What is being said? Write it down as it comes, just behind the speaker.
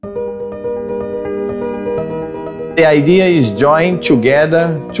The idea is join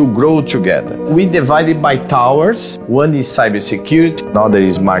together to grow together. We divide it by towers. One is cybersecurity, another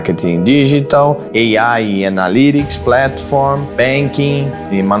is marketing digital, AI analytics platform, banking,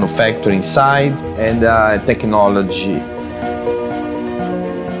 the manufacturing side, and technology.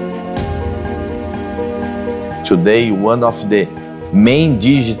 Today, one of the main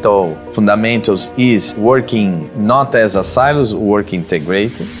digital fundamentals is working not as a silos, work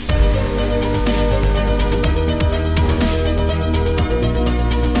integrated.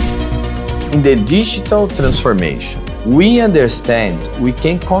 In the digital transformation, we understand we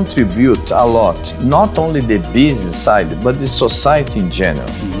can contribute a lot, not only the business side, but the society in general.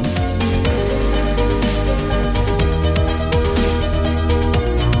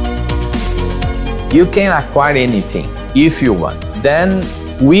 You can acquire anything if you want. Then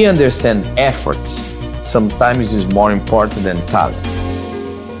we understand efforts sometimes is more important than talent.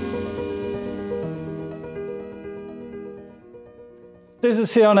 This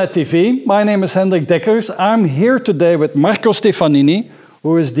is CEONET TV. My name is Hendrik Dekkers. I'm here today with Marco Stefanini,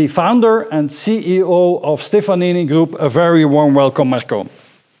 who is the founder and CEO of Stefanini Group. A very warm welcome, Marco.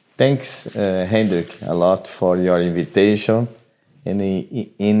 Thanks, Hendrik, a lot for your invitation. And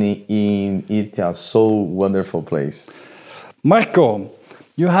it's a so wonderful place. Marco,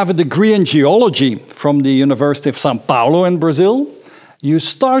 you have a degree in geology from the University of São Paulo in Brazil. You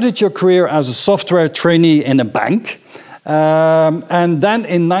started your career as a software trainee in a bank. And then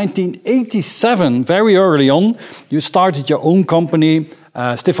in 1987, very early on, you started your own company,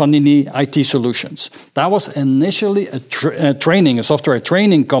 Stefanini IT Solutions. That was initially a software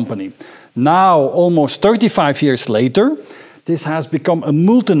training company. Now, almost 35 years later, this has become a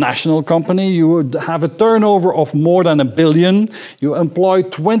multinational company. You would have a turnover of more than $1 billion. You employ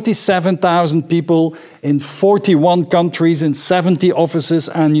 27,000 people in 41 countries, in 70 offices,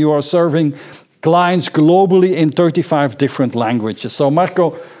 and you are serving clients globally in 35 different languages. So,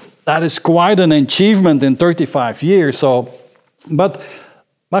 Marco, that is quite an achievement in 35 years. But,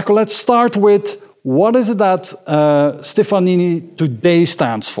 Marco, let's start with what is it that Stefanini today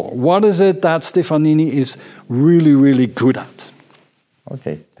stands for? What is it that Stefanini is really, really good at?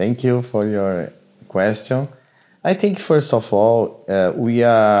 Okay, thank you for your question. I think, first of all, we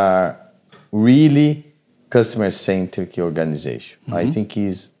are really customer-centric organization. I think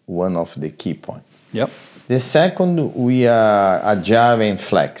is one of the key points. Yep. The second, we are agile and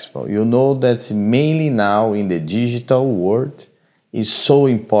flexible. You know that's mainly now in the digital world is so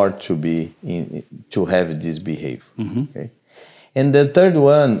important to have this behavior. Okay? And the third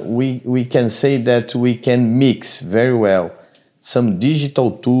one, we can say that we can mix very well some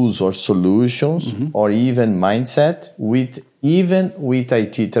digital tools or solutions or even mindset with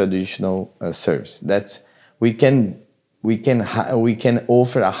IT traditional service. That's we can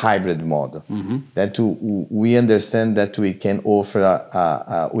offer a hybrid model that we understand that we can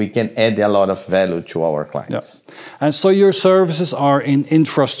offer we can add a lot of value to our clients. Yeah. And so your services are in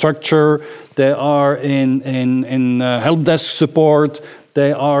infrastructure, they are in help desk support,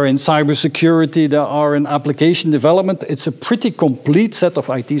 they are in cybersecurity, they are in application development. It's a pretty complete set of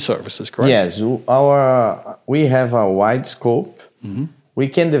IT services, correct? Yes, we have a wide scope. We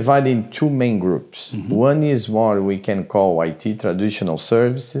can divide in two main groups. One is more we can call IT traditional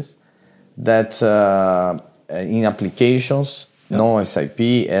services that in applications, non-SAP,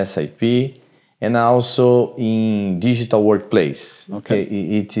 SAP, and also in digital workplace. Okay.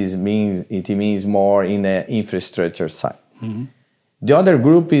 It means more in the infrastructure side. The other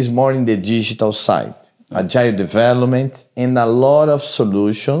group is more in the digital side, agile development, and a lot of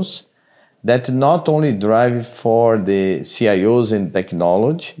solutions that not only drive for the CIOs and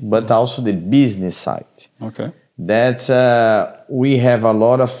technology, but also the business side. Okay. That we have a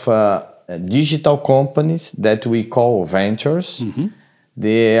lot of digital companies that we call ventures.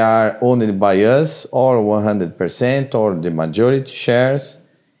 They are owned by us or 100% or the majority shares.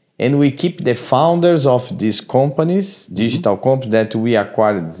 And we keep the founders of these companies, digital companies that we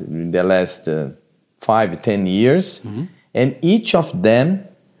acquired in the last 5-10 years. And each of them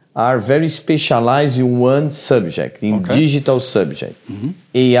are very specialized in one subject, in digital subject.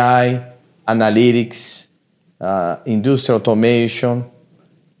 AI, analytics, industrial automation,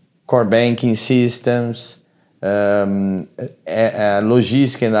 core banking systems,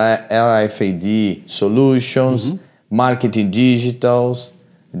 logistics and RFID solutions, marketing digital,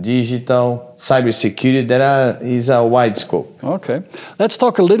 cybersecurity. There is a wide scope. Okay. Let's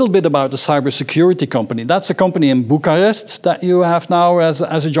talk a little bit about the cybersecurity company. That's a company in Bucharest that you have now as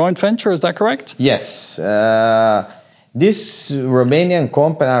a joint venture, is that correct? Yes. This Romanian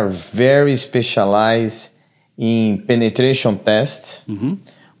company are very specialized in penetration tests.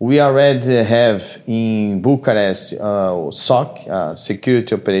 We already have in Bucharest SOC,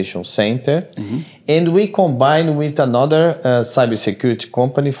 Security Operations Center, and we combine with another cybersecurity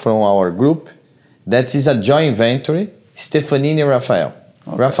company from our group that is a joint venture, Stefanini Rafael.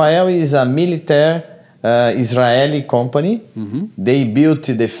 Okay. Rafael is a military Israeli company. They built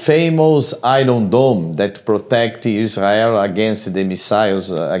the famous Iron Dome that protect Israel against the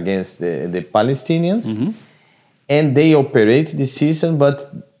missiles against the Palestinians. And they operate the system,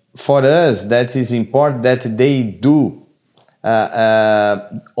 but for us, that is important that they do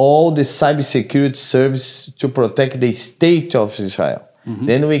all the cybersecurity service to protect the state of Israel.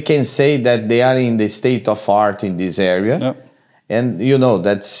 Then we can say that they are in the state of art in this area. Yep. And you know,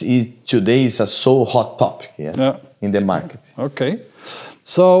 today is a so hot topic in the market. Okay.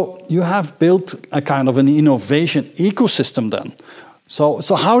 So you have built a kind of an innovation ecosystem then. So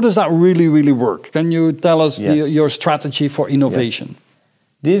how does that really work? Can you tell us your strategy for innovation?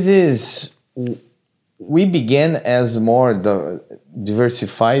 Yes. We began as more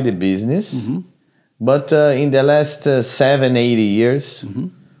diversify the business, but in the last 7-8 years,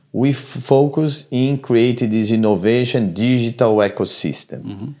 we focus in creating this innovation digital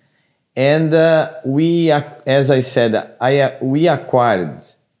ecosystem. And we, as I said, we acquired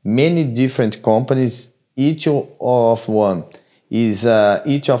many different companies. Each of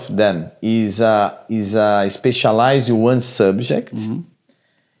them is specialized in one subject,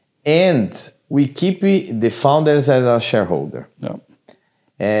 and we keep the founders as a shareholder. Yeah.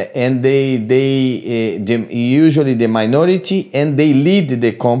 And they usually the minority, and they lead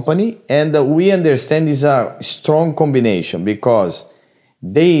the company. And we understand is a strong combination because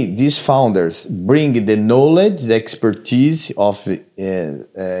these founders bring the knowledge, the expertise of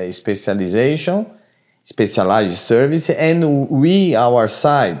specialized service, and we, our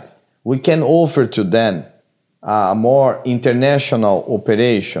side, we can offer to them a more international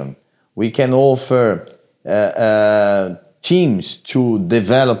operation. We can offer teams to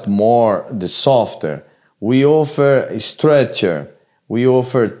develop more the software. We offer structure. We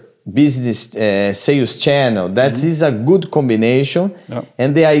offer business sales channel. That is a good combination. Yep.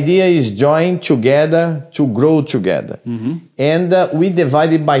 And the idea is join together to grow together. And we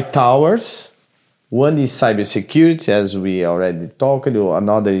divide it by towers. One is cybersecurity, as we already talked.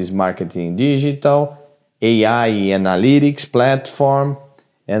 Another is marketing digital, AI analytics platform,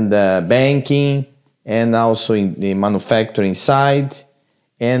 and banking, and also in the manufacturing side,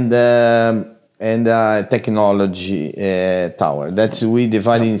 and technology tower. That's we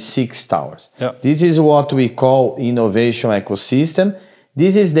divide in 6 towers. Yep. This is what we call innovation ecosystem.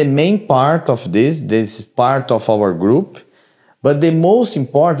 This is the main part of this part of our group. But the most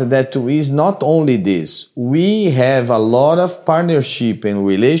important that is not only this. We have a lot of partnership and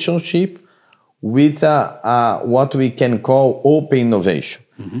relationship with what we can call open innovation.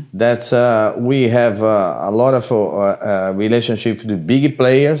 That's we have a lot of relationship with big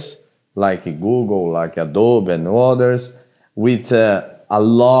players like Google, like Adobe and others, with a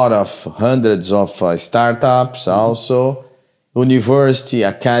lot of hundreds of startups also, university,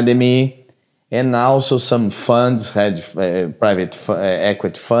 academy, and also some funds, private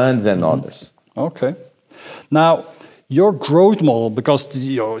equity funds and others. Okay. Now, your growth model, because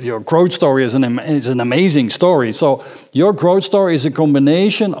your growth story is an amazing story. So your growth story is a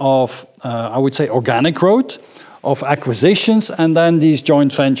combination of, I would say, organic growth, of acquisitions, and then these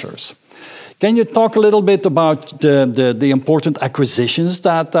joint ventures. Can you talk a little bit about the important acquisitions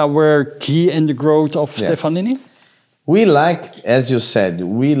that were key in the growth of Stefanini? We like, as you said,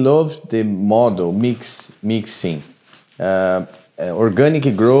 we love the model mixing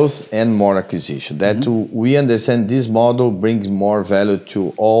organic growth and more acquisition. That we understand this model brings more value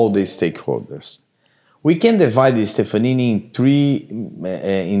to all the stakeholders. We can divide the Stefanini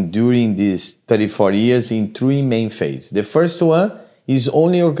during these 34 years in 3 main phases. The first one is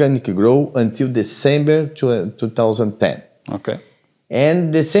only organic growth until December 2010. Okay.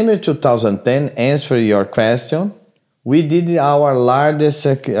 And December 2010, answer your question, we did our largest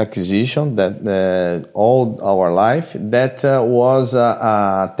acquisition that all our life. That was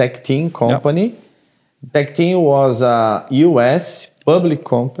a tech team company. Yep. Tech team was a U.S. public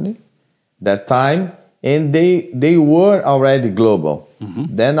company that time, and they were already global.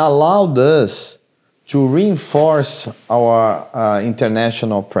 Then allowed us to reinforce our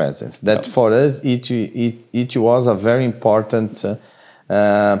international presence. That for us, it was a very important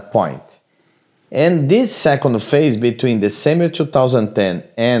point. And this second phase between December 2010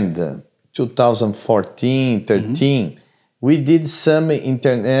 and 2014-13, we did some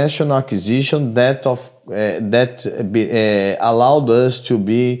international acquisition that allowed us to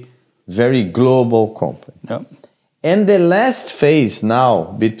be very global company. Yep. And the last phase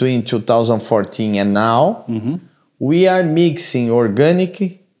now, between 2014 and now, we are mixing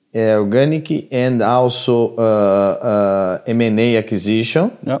organic and also M&A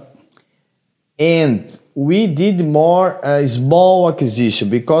acquisition. Yep. And we did more small acquisition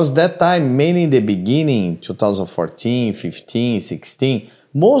because that time, mainly in the beginning, 2014, 15, 16,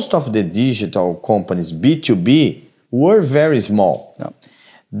 most of the digital companies, B2B, were very small. Yep.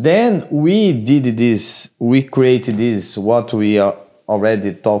 Then we did this, we created this, what we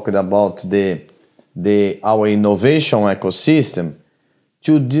already talked about, our innovation ecosystem,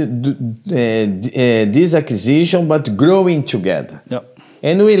 to this acquisition, but growing together. Yep.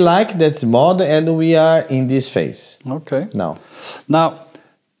 And we like that model, and we are in this phase. Okay. Now,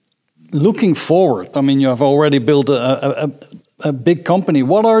 looking forward, I mean, you have already built a big company.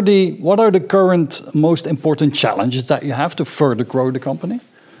 What are the current most important challenges that you have to further grow the company?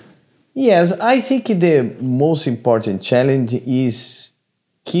 Yes, I think the most important challenge is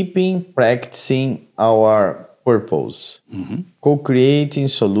keeping practicing our purpose, co-creating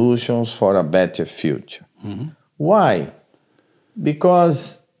solutions for a better future. Why?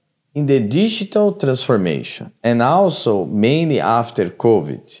 Because in the digital transformation, and also mainly after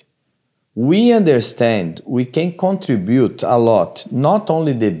COVID, we understand we can contribute a lot, not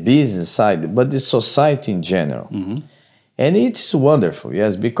only the business side, but the society in general. And it's wonderful,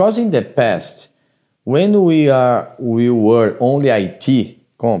 yes, because in the past, when we were only IT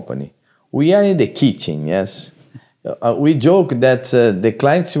company, we are in the kitchen, yes. We joke that the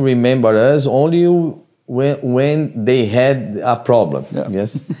clients remember us only when they had a problem,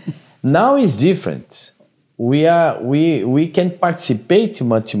 yes. Now it's different. We can participate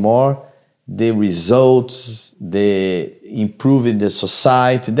much more the results, the improving the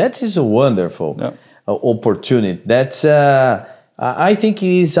society. That is a wonderful opportunity. That's I think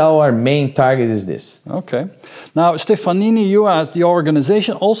is our main target is this. Okay. Now, Stefanini, you as the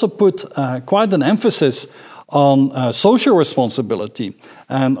organization also put quite an emphasis on social responsibility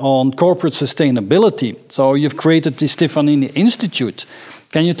and on corporate sustainability. So you've created the Stefanini Institute.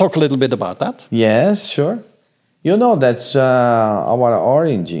 Can you talk a little bit about that? Yes, sure. You know, that's our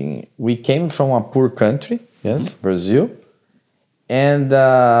origin. We came from a poor country, yes, Brazil. And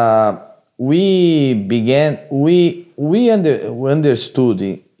we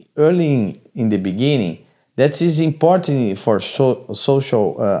understood early in the beginning that is important for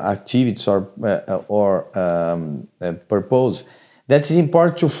social activities or purpose. That is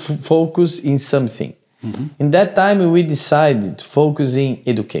important to focus in something. In that time, we decided to focus in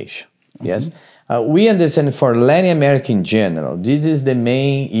education. Yes, we understand for Latin America in general, this is the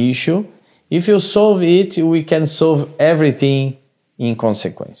main issue. If you solve it, we can solve everything in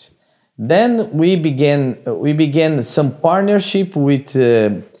consequence. Then we began some partnership with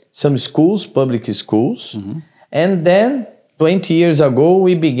some schools, public schools. And then 20 years ago,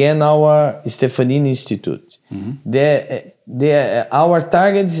 we began our Stefanini Institute. Our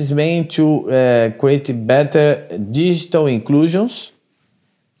target is mainly to create better digital inclusions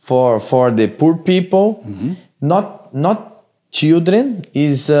for the poor people, not children.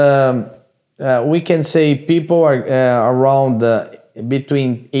 Is we can say people are around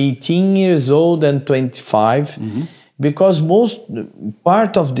between 18 years old and 25, because most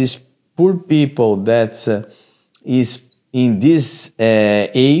part of these poor people that is in this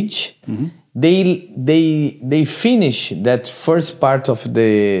age, they finish that first part of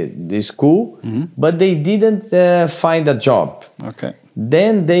the school, but they didn't find a job. Okay.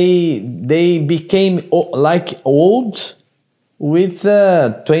 Then they became like old with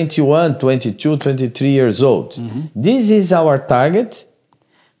 21, 22, 23 years old. This is our target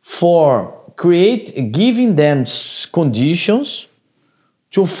for giving them conditions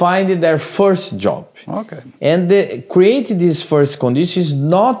to find their first job. Okay. And create these first conditions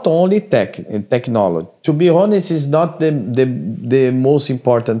not only technology. To be honest, is not the most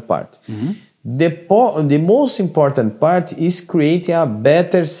important part. The most important part is creating a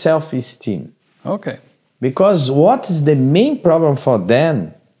better self-esteem. Okay. Because what is the main problem for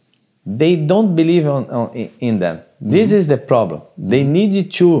them? They don't believe in them. This is the problem. We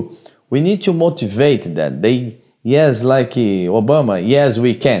need to motivate them. Yes, like Obama, yes,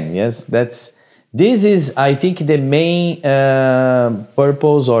 we can. Yes, this is, I think, the main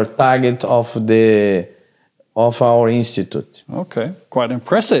purpose or target of our institute. Okay, quite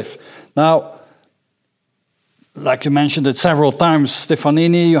impressive. Now, like you mentioned it several times,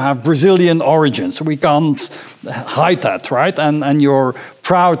 Stefanini, you have Brazilian origins. We can't hide that, right? And you're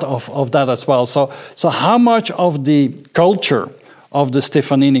proud of that as well. So how much of the culture of the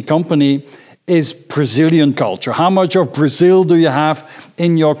Stefanini company is Brazilian culture? How much of Brazil do you have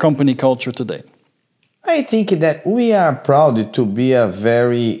in your company culture today? I think that we are proud to be a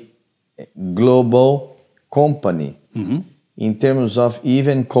very global company in terms of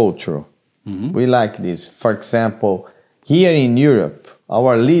even culture. We like this. For example, here in Europe,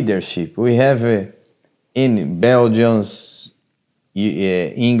 our leadership, we have in Belgians,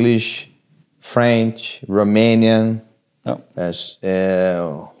 English, French, Romanian,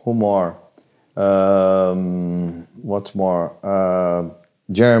 who more? What more?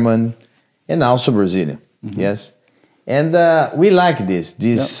 German, and also Brazilian. Yes, and we like this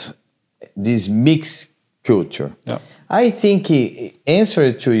mixed culture. I think,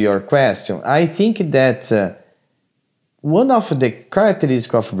 answer to your question, I think that one of the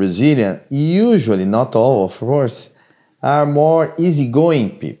characteristics of Brazilian, usually not all, of course, are more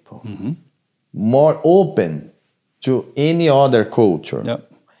easygoing people, more open to any other culture.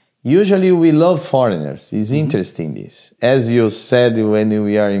 Usually we love foreigners. It's interesting this, as you said when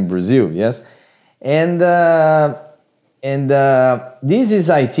we are in Brazil, yes? And this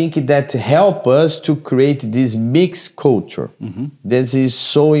is, I think, that help us to create this mixed culture. This is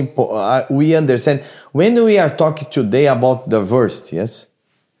so important. We understand when we are talking today about diversity, yes?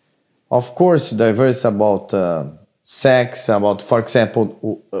 Of course, diversity about sex, about, for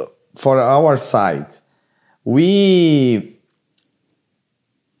example, for our side, we,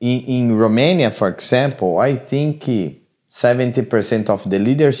 in Romania, for example, I think 70% of the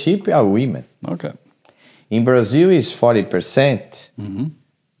leadership are women. Okay. In Brazil is 40%. In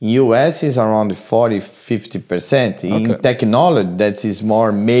US is around 40-50%. In technology, that is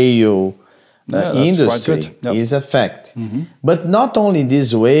more male industry, is a fact. But not only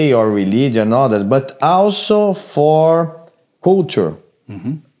this way or religion, others, but also for culture.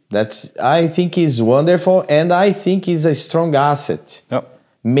 That's, I think, is wonderful, and I think is a strong asset,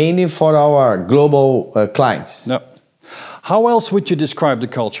 mainly for our global clients. How else would you describe the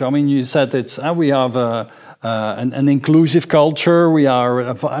culture? I mean, you said it's we have an inclusive culture. We are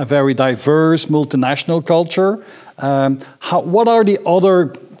a very diverse, multinational culture. What are the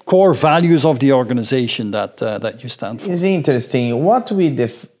other core values of the organization that you stand for? It's interesting. What we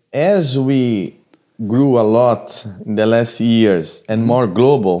as we grew a lot in the last years and more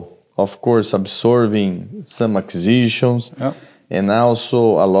global, of course, absorbing some acquisitions and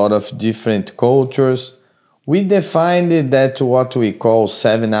also a lot of different cultures. We defined that what we call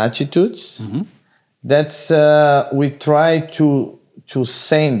 7 attitudes. That's we try to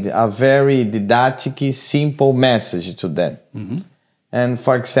send a very didactic, simple message to them. And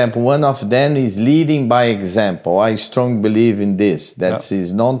for example, one of them is leading by example. I strongly believe in this. That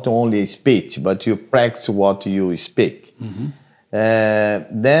is not only a speech, but you practice what you speak.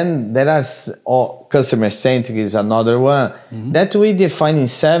 Then there are customer-centric is another one that we define in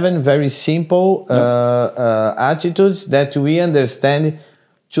 7 very simple attitudes that we understand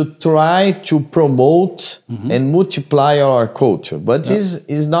to try to promote and multiply our culture. But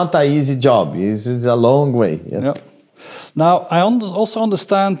it's not an easy job. It's a long way. Yes. Now, I also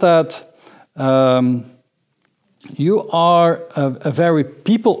understand that you are a very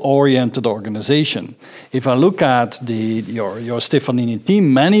people-oriented organization. If I look at your Stefanini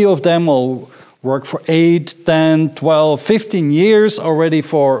team, many of them will work for 8, 10, 12, 15 years already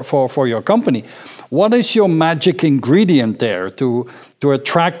for your company. What is your magic ingredient there to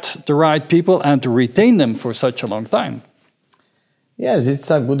attract the right people and to retain them for such a long time? Yes,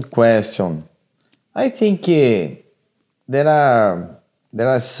 it's a good question. I think there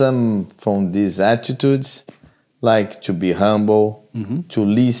are some from these attitudes, like to be humble, to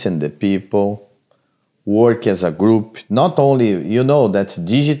listen to people, work as a group. Not only, that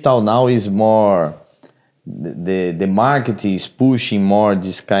digital now is more, the marketing is pushing more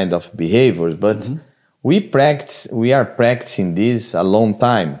this kind of behaviors, but we are practicing this a long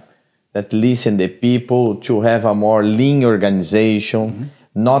time, that listen to people, to have a more lean organization,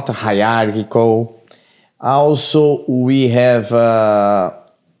 not hierarchical. Also, we have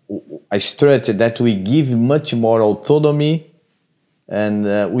a structure that we give much more autonomy, and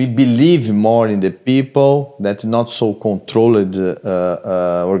we believe more in the people, that not so controlled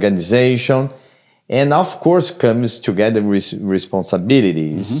organization. And of course comes together with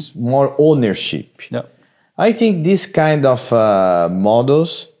responsibilities, more ownership. I think this kind of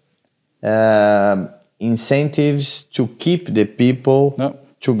models, incentives to keep the people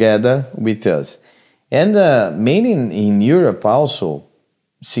together with us. And mainly in Europe also,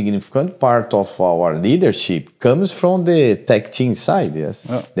 significant part of our leadership comes from the tech team side, yes.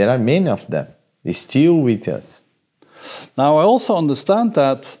 There are many of them. They're still with us. Now, I also understand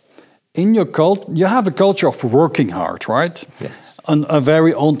that in your cult, you have a culture of working hard, right? Yes. A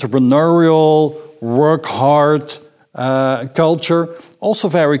very entrepreneurial, work hard culture, also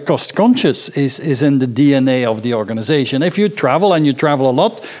very cost conscious, is in the DNA of the organization. If you travel, and you travel a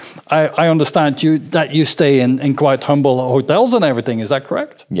lot, I understand that you stay in quite humble hotels and everything. Is that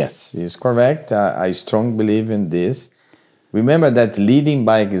correct? Yes, it's correct. I strongly believe in this. Remember that leading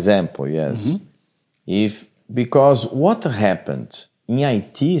by example, yes. Because what happened in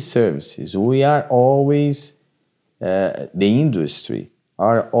IT services, we are always, the industry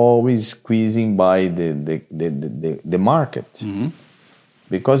are always squeezing by the market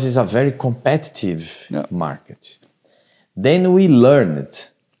because it's a very competitive market. Then we learned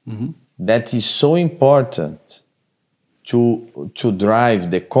that is so important to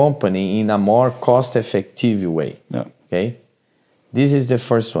drive the company in a more cost-effective way. Okay, this is the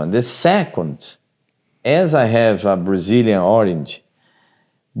first one. The second, as I have a Brazilian origin,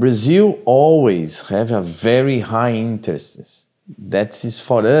 Brazil always have a very high interest. That is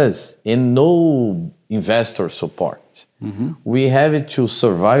for us, and no investor support. We have to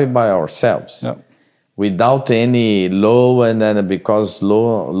survive by ourselves without any loan, and then because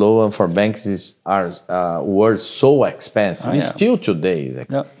loan for banks were so expensive. Still today is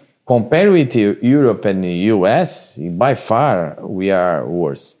expensive. Compared with Europe and the US, by far we are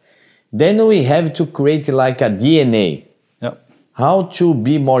worse. Then we have to create like a DNA. How to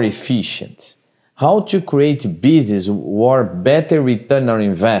be more efficient. How to create business or better return on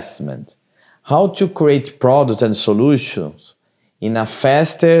investment. How to create products and solutions in a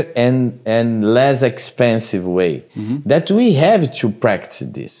faster and less expensive way. That we have to practice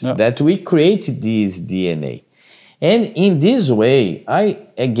this. That we create this DNA. And in this way,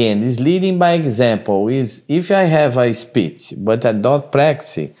 this leading by example is if I have a speech, but I don't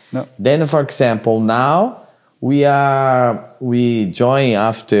practice, then for example, now we join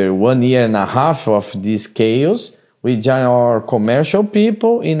after 1 year and a half of this chaos, we join our commercial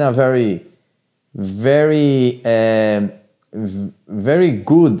people in a very, very, very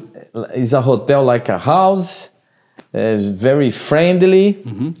good, it's a hotel like a house, very friendly,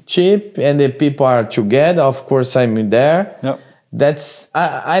 cheap, and the people are together. Of course, I'm there. That's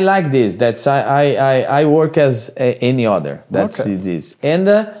I like this. That's I work as any other. That's this. And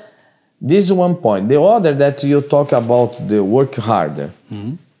this is one point. The other that you talk about the work harder.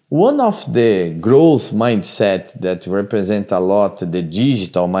 One of the growth mindset that represent a lot the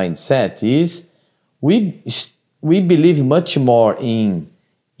digital mindset is we believe much more in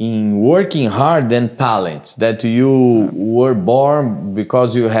working hard than talent, that you were born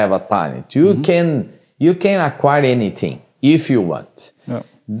because you have a talent. You can acquire anything if you want.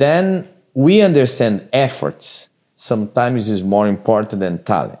 Then we understand efforts sometimes is more important than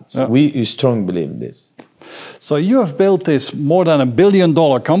talents. We strongly believe this. So you have built this more than $1 billion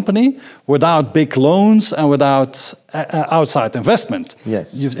company without big loans and without outside investment.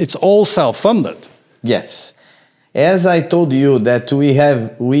 Yes. It's all self-funded. Yes. As I told you that we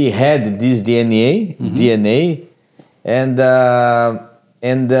had this DNA,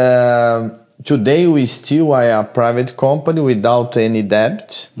 and today we still are a private company without any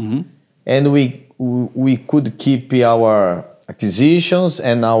debt, and we could keep our acquisitions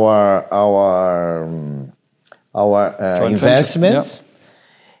and our investments.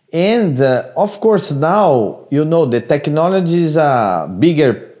 And of course now the technology is a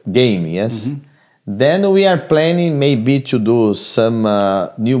bigger game, yes. Then we are planning maybe to do some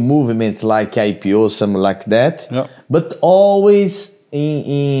new movements like IPO, something like that. But always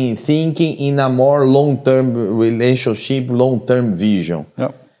in thinking in a more long-term relationship, long-term vision.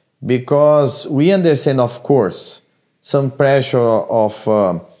 Because we understand, of course, some pressure of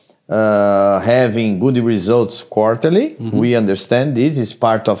having good results quarterly. We understand this is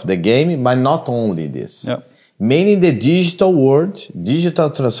part of the game, but not only this. Mainly the digital world,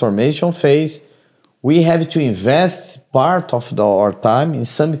 digital transformation phase, we have to invest part of our time in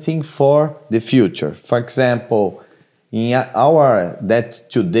something for the future. For example,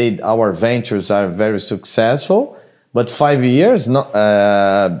 today our ventures are very successful, but 5 years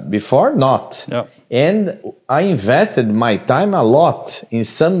before not. And I invested my time a lot in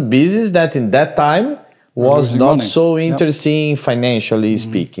some business that in that time was not so interesting financially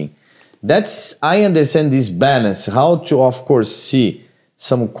speaking. I understand this balance, how to of course see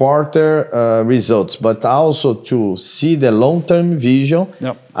some quarter results, but also to see the long-term vision,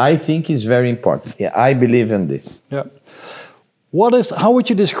 I think is very important. I believe in this. How would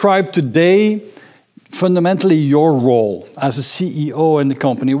you describe today fundamentally your role as a CEO in the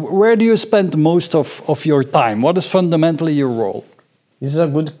company? Where do you spend most of your time? What is fundamentally your role? This is a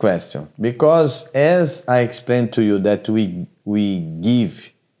good question, because as I explained to you that we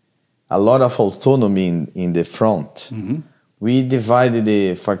give a lot of autonomy in the front. We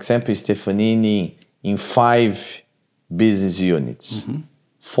divided, for example, Stefanini in 5 business units.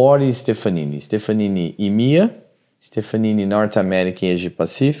 40 Stefanini. Stefanini EMEA, Stefanini North America and Asia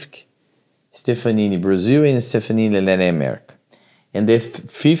Pacific, Stefanini Brazil, and Stefanini Latin America. And the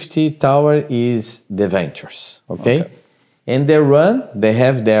 50 tower is the ventures, okay? And they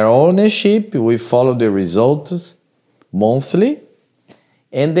have their ownership, we follow the results monthly,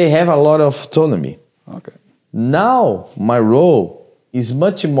 and they have a lot of autonomy. Okay. Now, my role is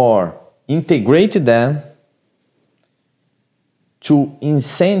much more integrate them, to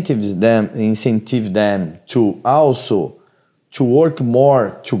incentive them to also to work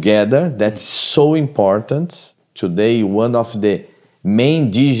more together. That's so important. Today, one of the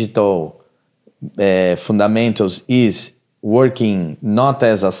main digital fundamentals is working not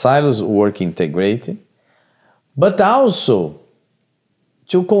as a silos, work integrated, but also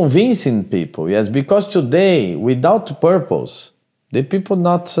to convincing people. Yes, because today, without purpose, the people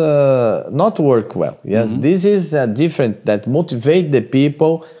not work well. Yes, this is different that motivate the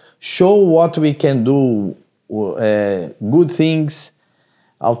people, show what we can do, good things,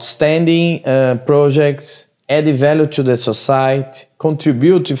 outstanding projects, add value to the society,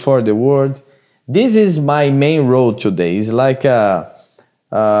 contribute for the world. This is my main role today. It's like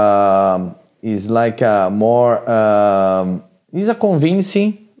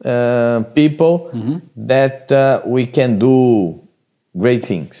convincing people that we can do great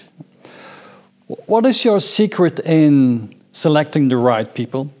things. What is your secret in selecting the right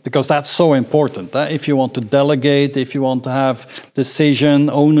people? Because that's so important. If you want to delegate, if you want to have decision,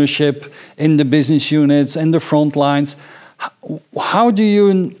 ownership in the business units, in the front lines, how do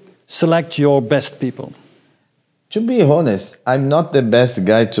you select your best people? To be honest, I'm not the best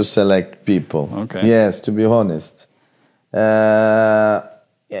guy to select people. Okay. Yes, to be honest. I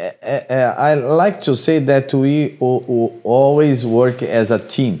like to say that we always work as a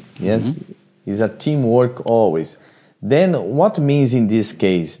team. Yes, it's a teamwork always. Then what means in this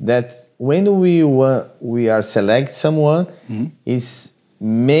case that when we are select someone, is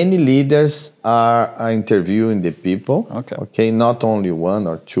many leaders are interviewing the people. Okay, not only one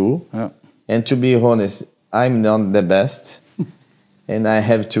or two. Yeah. And to be honest, I'm not the best, and I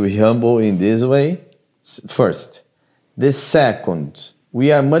have to be humble in this way. First, the second.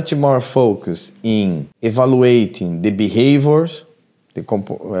 We are much more focused in evaluating the behaviors,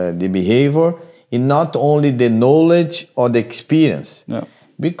 the behavior, and not only the knowledge or the experience. Yeah.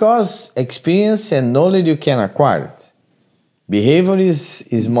 Because experience and knowledge you can acquire it. Behavior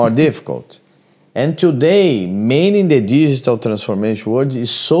is more difficult. And today, mainly in the digital transformation world,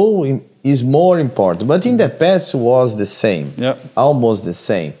 is more important. But in the past was the same, almost the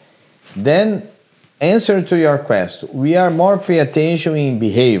same. Then, answer to your question, we are more pay attention in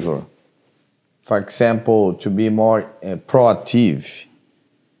behavior. For example, to be more proactive,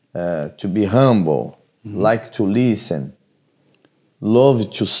 to be humble, like to listen,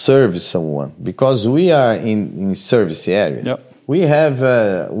 love to serve someone. Because we are in service area.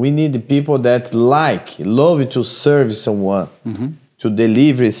 We need people that love to serve someone, to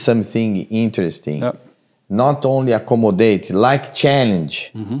deliver something interesting, not only accommodate, like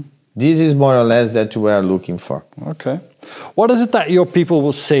challenge. This is more or less that we are looking for. Okay. What is it that your people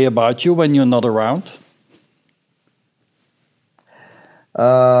will say about you when you're not around?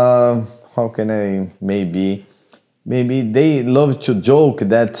 How can I maybe they love to joke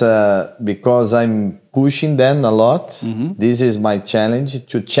that because I'm pushing them a lot, this is my challenge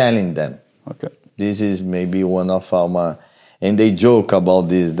to challenge them. Okay. This is maybe one of our, and they joke about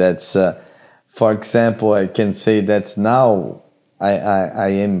this. That's, for example, I can say that now I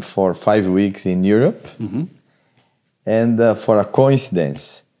am for 5 weeks in Europe, and for a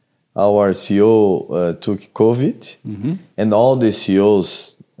coincidence, our CEO took COVID, and all the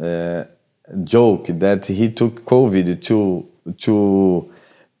CEOs joke that he took COVID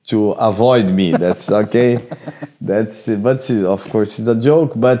to avoid me. That's okay. But of course it's a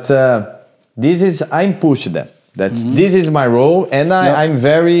joke. But I'm pushing them. This is my role, and I'm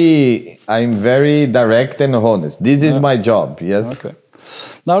very direct and honest. This is my job. Yes. Okay.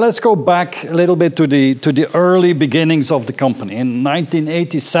 Now let's go back a little bit to the early beginnings of the company. In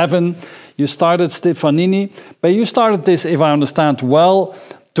 1987, you started Stefanini, but you started this, if I understand well,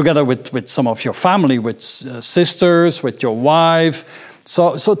 together with some of your family, with sisters, with your wife.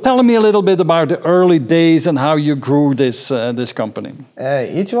 So tell me a little bit about the early days and how you grew this company.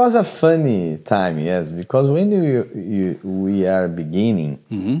 It was a funny time, yes, because when we are beginning,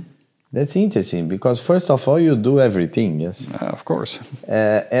 that's interesting, because first of all, you do everything, yes? Of course.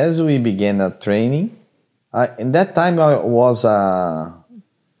 As we began a training, in that time I was a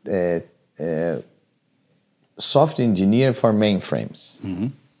software engineer for mainframes.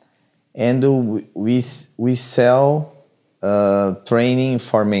 And we sell training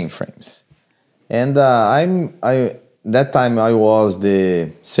for mainframes. And that time I was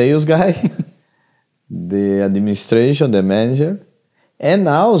the sales guy, the administration, the manager, and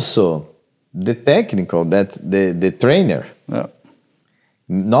also the technical, the trainer. Yeah.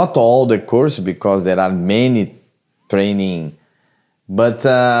 Not all the course, because there are many training, but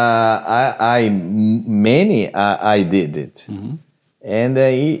I did it. Mm-hmm. And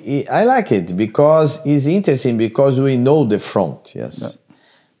I like it because it's interesting, because we know the front, yes. Yeah.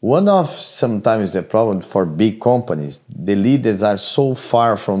 One of sometimes the problem for big companies, the leaders are so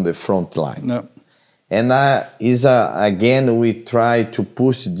far from the front line. Yeah. And again, we try to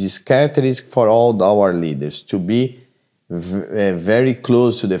push this characteristic for all our leaders to be very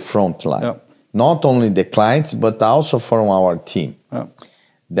close to the front line. Yeah. Not only the clients, but also from our team. Yeah.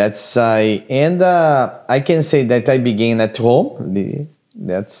 That's and I can say that I began at home.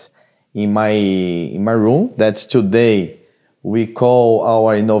 That's in my room. That's today we call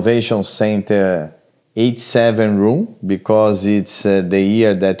our innovation center 87 room, because it's the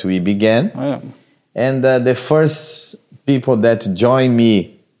year that we began. Oh, yeah. And the first people that joined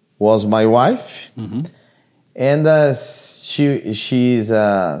me was my wife, mm-hmm. and she's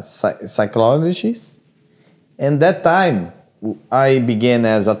a psychologist. And that time I began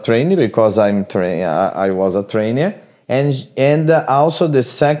as a trainer, because I was a trainer, and also the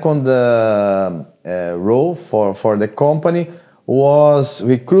second role for the company was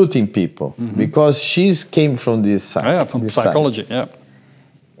recruiting people, mm-hmm. because she came from this side. Oh, yeah, from psychology, side. Yeah.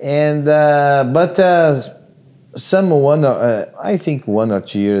 And but I think 1 or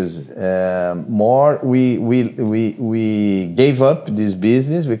 2 years more, we gave up this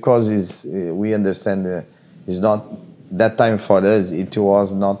business, because we understand it's not that time for us. It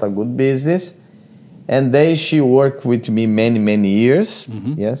was not a good business, and then she worked with me many years.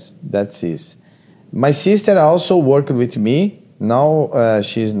 Mm-hmm. Yes, that's it. My sister also worked with me. Now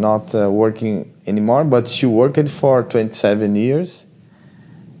she's not working anymore, but she worked for 27 years.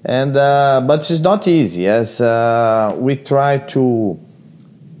 And but it's not easy, as we try to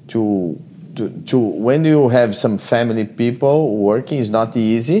when you have some family people working, it's not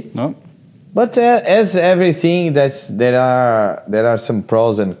easy. No. But as everything, there are some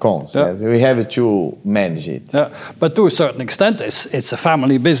pros and cons. Yeah. Yes, we have to manage it. Yeah. But to a certain extent, it's a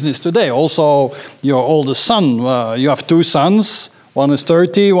family business today. Also, your oldest son, you have 2 sons. One is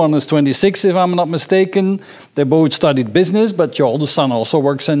 30, one is 26, if I'm not mistaken. They both studied business, but your oldest son also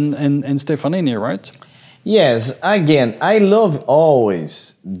works in Stefanini, right? Yes. Again, I love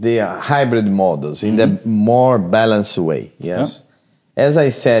always the hybrid models in the more balanced way. Yes. Yeah. As I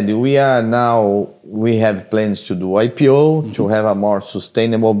said, we have plans to do IPO, to have a more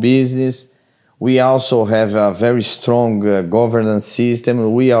sustainable business. We also have a very strong governance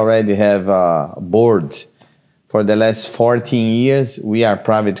system. We already have a board. For the last 14 years, we are a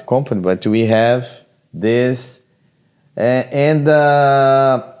private company, but we have this. And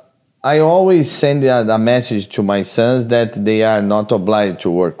I always send a message to my sons that they are not obliged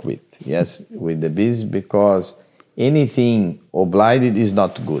to work with the business, because anything obliged is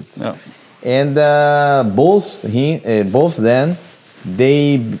not good. No. And both then,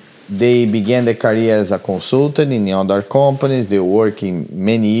 they began their career as a consultant in other companies. They work in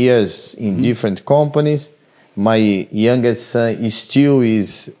many years in different companies. My youngest son still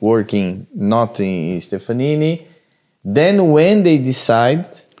is working not in Stefanini. Then when they decide,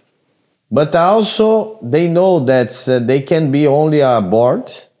 but also they know that they can be only a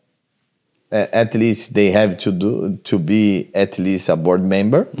board. At least they have to be at least a board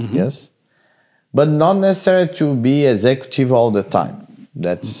member, mm-hmm. Yes, but not necessarily to be executive all the time.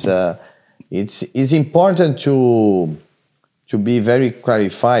 That's it's important to be very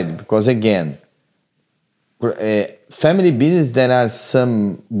clarified, because again, family business, there are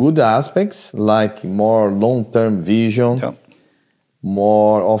some good aspects, like more long-term vision, yeah.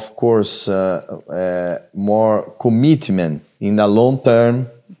 More, of course, more commitment in the long term,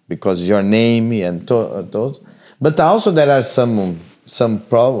 because your name and those. But also there are some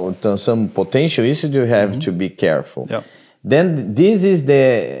potential issues you have to be careful. Yeah. Then this is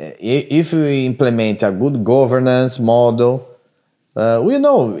if we implement a good governance model. We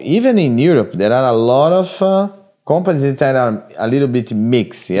know, even in Europe, there are a lot of companies that are a little bit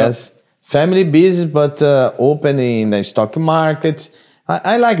mixed, yes? Yep. Family business, but open in the stock market.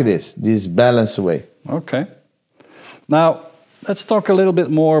 I like this balanced way. Okay. Now, let's talk a little bit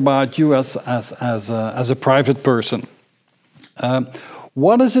more about you as a private person.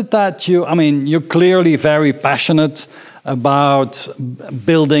 What is it that you're clearly very passionate about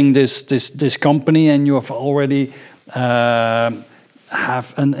building this company, and you have already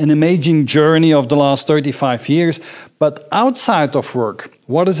have an amazing journey of the last 35 years. But outside of work,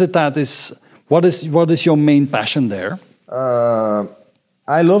 what is it that is, what is your main passion there?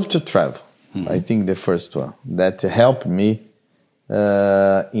 I love to travel. I think the first one that helped me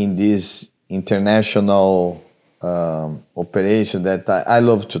in this international operation that I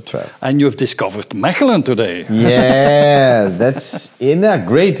love to travel. And you've discovered Mechelen today. Yeah, that's a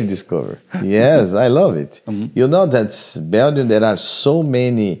great discovery. Yes, I love it. You know, that's Belgium. There are so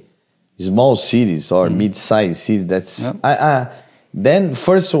many small cities or mid-sized cities. That's then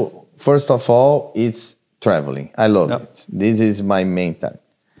first of all, it's traveling. I love it. This is my main time.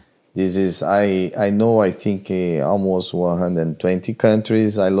 This is I know. I think almost 120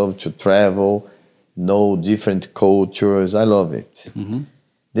 countries. I love to travel. Know different cultures. I love it.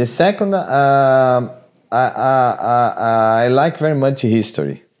 The second, I like very much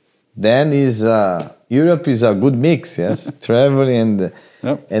history. Then is Europe is a good mix. Yes, traveling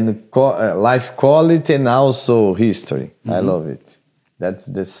and life quality and also history. I love it. That's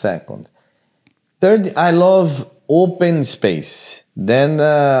the second. Third, I love open space. Then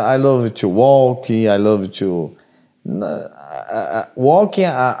I love to walk. I love to. Walking,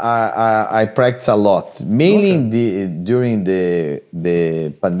 I practice a lot. Mainly during the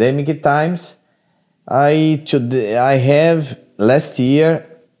pandemic times. I have last year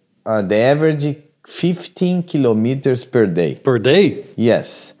the average 15 kilometers per day. Per day?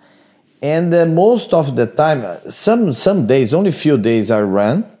 Yes, and most of the time, some days, only few days I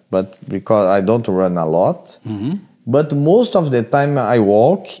run, but because I don't run a lot. But most of the time I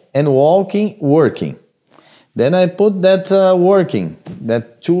walk and working. Then I put that working,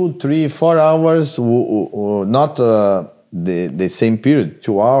 that 2, 3, 4 hours, not the same period,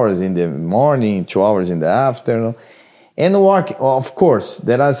 2 hours in the morning, 2 hours in the afternoon. And work, of course,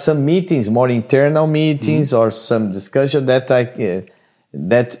 there are some meetings, more internal meetings or some discussion that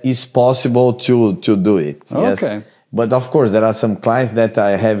that is possible to do it. Yes. Okay. But of course, there are some clients that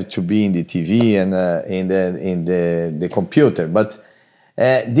I have to be in the TV and in the computer. But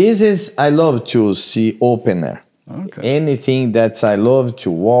this is, I love to see open air. Okay. Anything that I love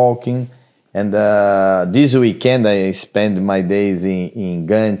to walking. And this weekend I spend my days in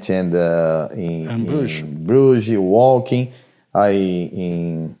Ghent and in Bruges walking.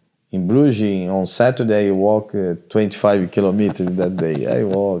 In Bruges on Saturday I walk 25 kilometers that day. I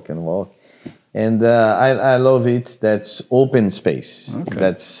walk and walk. And I love it. That's open space. Okay.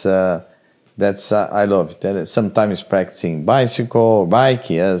 That's I love it. Sometimes practicing bike,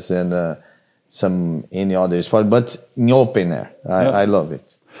 yes, and some any other sport, but in open air. I love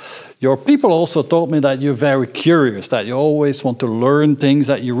it. Your people also told me that you're very curious, that you always want to learn things,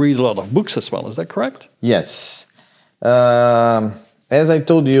 that you read a lot of books as well. Is that correct? Yes. As I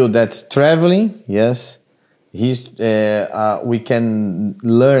told you, that traveling, yes, we can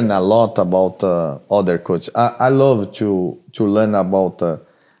learn a lot about other cultures. I love to learn about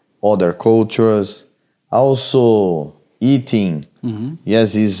other cultures. Also, eating,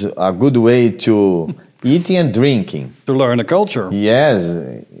 yes, is a good way to eating and drinking. To learn a culture. Yes.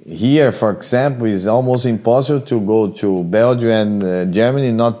 Here, for example, it's almost impossible to go to Belgium and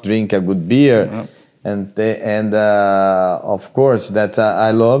Germany not drink a good beer. Yeah. And of course, that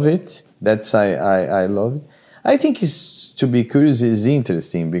I love it. That's I love it. I think to be curious is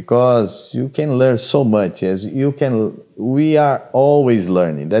interesting because you can learn so much. As you can, we are always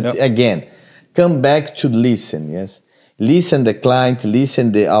learning. That's again, come back to listen. Yes, listen the client,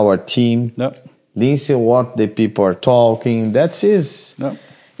 listen our team, listen what the people are talking. That is,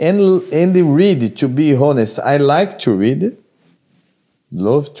 and read. To be honest, I like to read.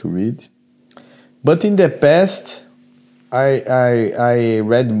 Love to read, but in the past, I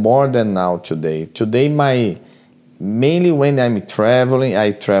read more than now today. Today, mainly when I'm traveling,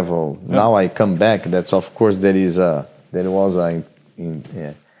 I travel. Yep. Now I come back. That's of course there was a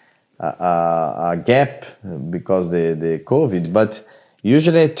gap because the COVID. But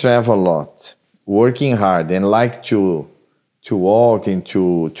usually I travel a lot, working hard and like to walk and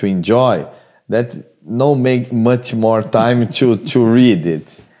to enjoy. That no make much more time to read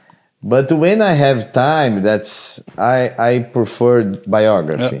it. But when I have time, I prefer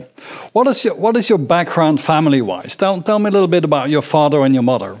biography. Yeah. What is your background family-wise? Tell me a little bit about your father and your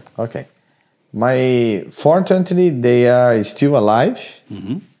mother. Okay, fortunately they are still alive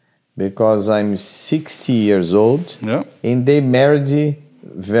because I'm 60 years old. Yeah. And they married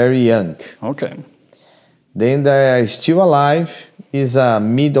very young. Okay. Then they are still alive. Is a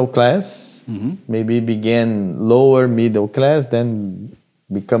middle class. Maybe began lower middle class, then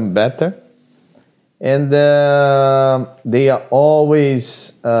become better, and they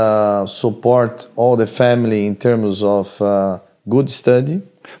always support all the family in terms of good study.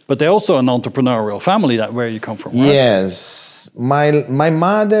 But they're also an entrepreneurial family, that where you come from, right? Yes. My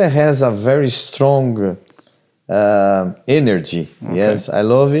mother has a very strong energy. Okay. Yes, I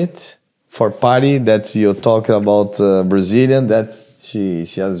love it. For party, that you talk about Brazilian, that she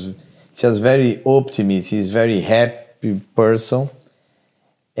has very optimistic. She's very happy person.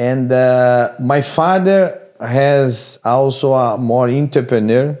 And my father has also a more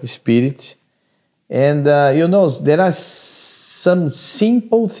entrepreneur spirit. And there are some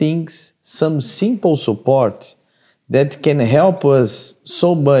simple things, some simple support that can help us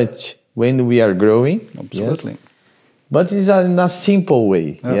so much when we are growing. Absolutely. Yes? But it's in a simple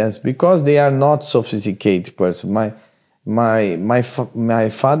way, yes, because they are not sophisticated person. My mother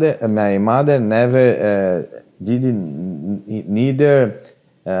never neither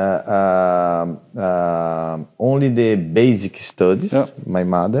only the basic studies. My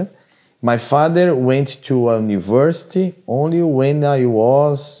mother. My father went to a university only when I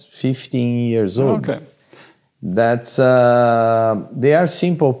was 15 years old. Okay. That's they are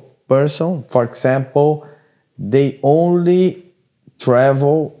simple person. For example, they only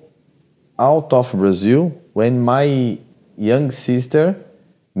travel out of Brazil when my young sister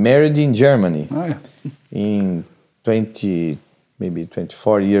married in Germany in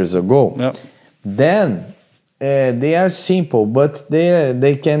 24 years ago. Yep. Then they are simple, but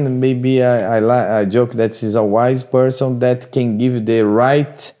they can maybe I joke that she's a wise person that can give the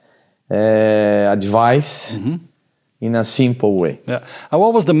right advice in a simple way. Yeah. And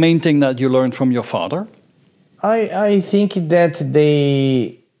what was the main thing that you learned from your father? I think that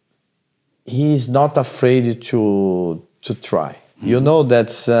he's not afraid to try. You know,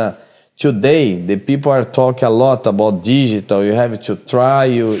 that's today the people are talking a lot about digital. You have to try.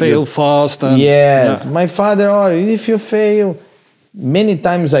 You fail fast. And, yes, my father. If you fail, many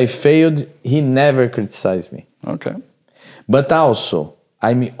times I failed. He never criticized me. Okay. But also,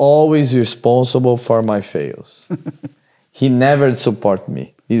 I'm always responsible for my fails. He never support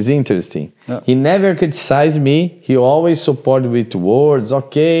me. It's interesting. Yeah. He never criticized me. He always support with words.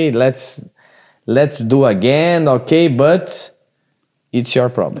 Okay, let's do again. Okay, but it's your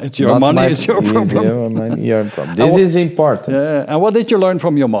problem. It's your money. It's your problem. It's your money, your problem. This is important. Yeah. And what did you learn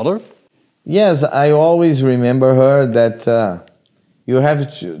from your mother? Yes, I always remember her that you have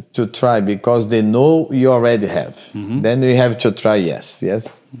to try because they know you already have. Then you have to try. Yes.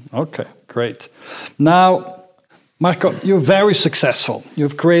 Okay, great. Now, Marco, you're very successful.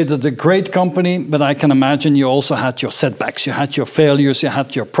 You've created a great company, but I can imagine you also had your setbacks, you had your failures, you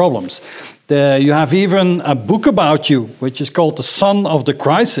had your problems. You have even a book about you, which is called The Son of the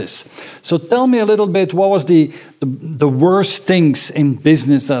Crisis. So tell me a little bit, what was the worst things in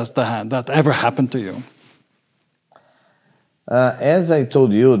business that ever happened to you? As I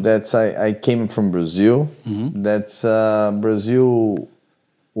told you, that I came from Brazil. Brazil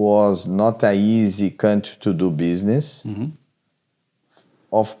was not an easy country to do business.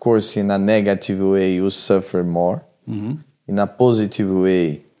 Of course, in a negative way, you suffer more. In a positive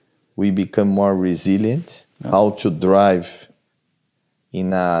way, we become more resilient. How to drive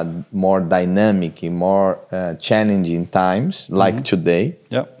in a more dynamic, more challenging times, like today.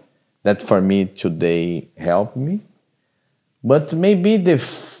 That for me today helped me. But maybe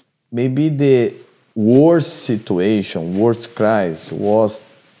the worst situation, worst crisis was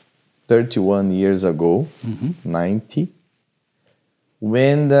 31 years ago, 90,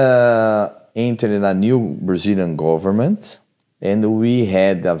 when entered a new Brazilian government, and we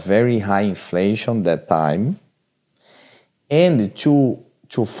had a very high inflation that time. And to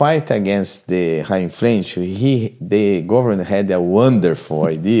fight against the high inflation, the government had a wonderful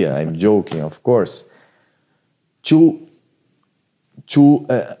idea. I'm joking, of course, to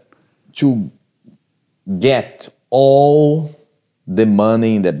get all the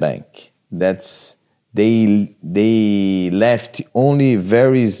money in the bank. They left only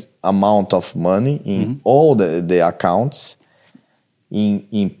very amount of money in all the accounts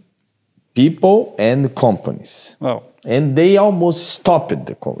in people and companies. Wow. And they almost stopped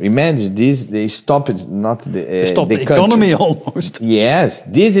the company. Imagine this, they stopped not the stopped the economy almost. Yes,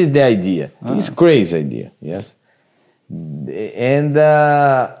 this is the idea. It's crazy idea, yes. And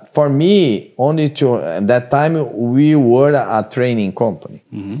for me, at that time, we were a training company.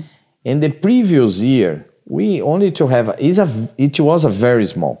 In the previous year, we only to have, it was a very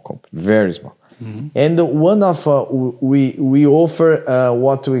small company, very small. And one of, we offer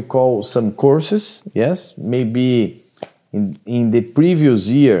what we call some courses, yes, maybe in the previous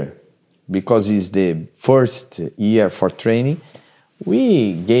year, because it's the first year for training,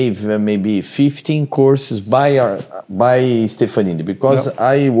 we gave maybe 15 courses by Stefanini, because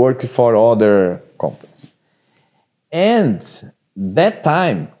I work for other companies. And that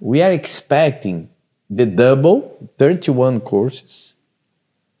time, we are expecting the double, 31 courses,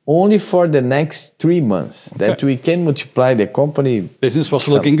 only for the next 3 months, that we can multiply the company. Business was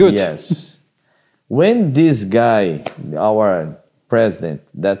looking good. Yes. When this guy, our president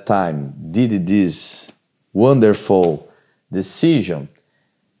that time, did this wonderful decision,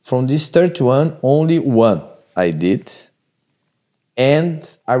 from this 31, only one I did,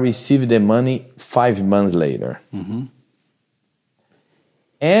 and I received the money 5 months later. Mm-hmm.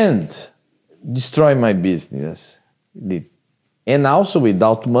 And destroy my business. And also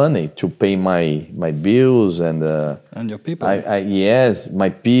without money to pay my bills and your people. Yes, my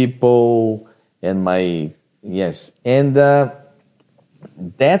people and yes. And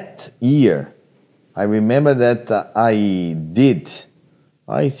that year, I remember that I did,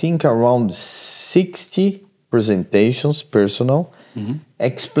 I think, around 60 presentations, personal,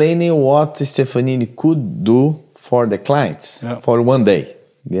 explaining what Stefanini could do for the clients for one day.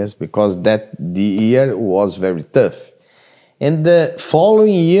 Yes, because the year was very tough. And the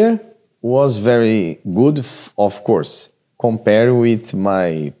following year was very good, of course, compared with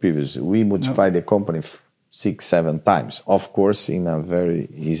my previous. We multiplied the company 6-7 times. Of course,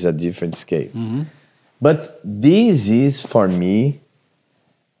 is a different scale. Mm-hmm. But this is, for me,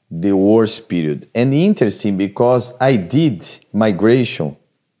 the worst period. And interesting because I did migration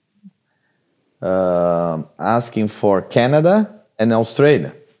asking for Canada and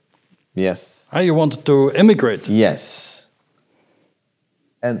Australia. Yes. You wanted to immigrate? Yes.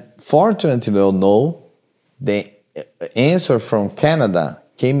 And fortunately, no, the answer from Canada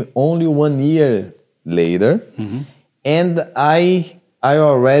came only 1 year later, and I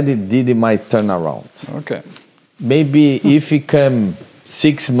already did my turnaround. Okay. Maybe if it come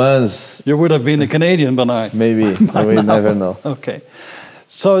 6 months, you would have been a Canadian by now. Maybe I will never know. Okay.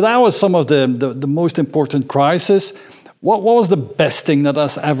 So that was some of the most important crisis. What was the best thing that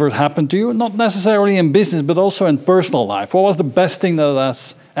has ever happened to you? Not necessarily in business, but also in personal life. What was the best thing that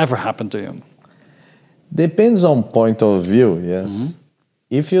has ever happened to you? Depends on point of view, yes. Mm-hmm.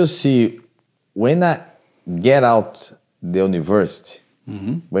 If you see, when I get out the university,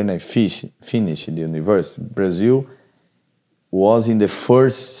 when I finish the university, Brazil was in the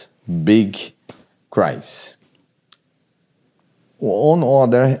first big crisis. On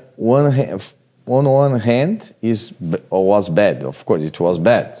one hand, was bad. Of course, it was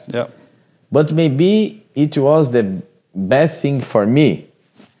bad. Yeah. But maybe it was the best thing for me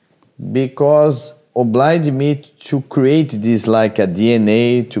because obliged me to create this like a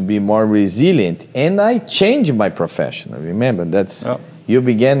DNA to be more resilient. And I changed my profession. Remember, you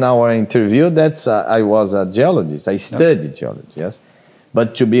began our interview. I was a geologist. I studied geology, yes.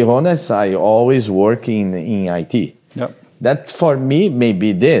 But to be honest, I always work in IT. Yeah. That for me may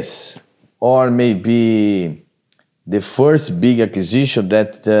be this. Or maybe the first big acquisition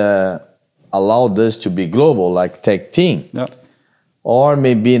that allowed us to be global, like TechTeam. Yeah. Or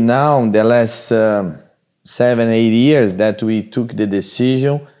maybe now, in the last 7-8 years, that we took the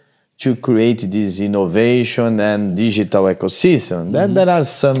decision to create this innovation and digital ecosystem. There are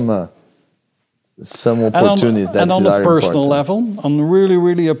some opportunities that are important. And on a personal level, on really,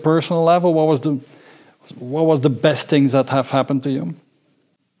 really a personal level, what was the best things that have happened to you?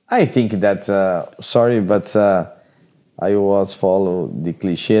 I think that, I always follow the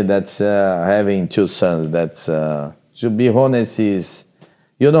cliche that's having 2 sons. That's, to be honest, is,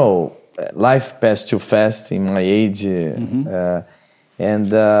 life passed too fast in my age.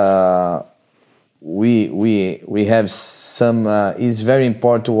 And we have some, it's very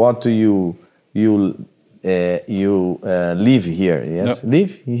important what you leave here, yes? Yep.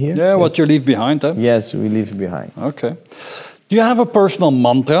 Live here? Yeah, yes. What you leave behind, huh? Yes, we leave behind. Okay. Do you have a personal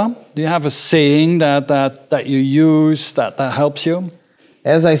mantra? Do you have a saying that you use that helps you?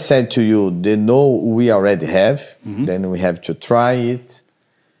 As I said to you, the no we already have, then we have to try it.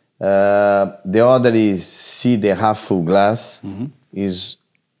 The other is see the half full glass. Is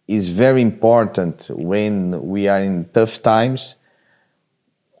very important when we are in tough times.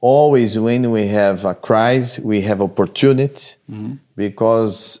 Always when we have a crisis, we have opportunity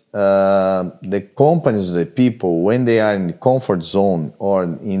because the companies, the people, when they are in the comfort zone or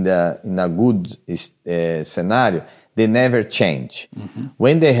in a good scenario, they never change.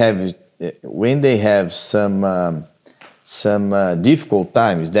 When they have some difficult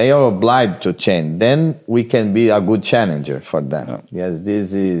times, they are obliged to change. Then we can be a good challenger for them. Yeah. Yes,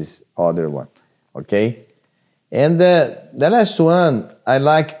 this is other one. Okay. And the last one, I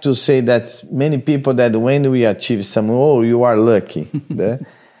like to say that many people that when we achieve something, you are lucky.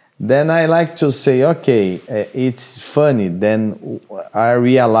 Then I like to say, okay, it's funny. Then I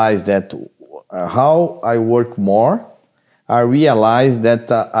realize that how I work more, I realized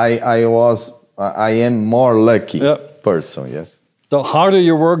that I am more lucky person. Yes. The harder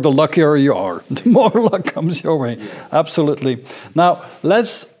you work, the luckier you are. The more luck comes your way. Yes. Absolutely. Now,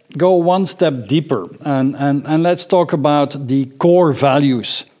 let's go one step deeper and let's talk about the core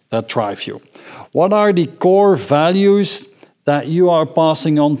values that drive you. What are the core values that you are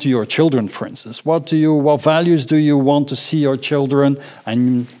passing on to your children, for instance? What values do you want to see your children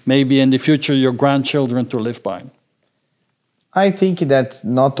and maybe in the future your grandchildren to live by? I think that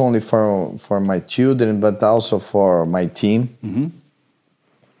not only for my children, but also for my team,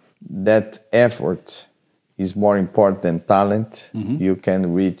 that effort is more important than talent. You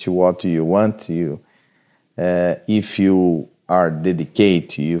can reach what you want. If you are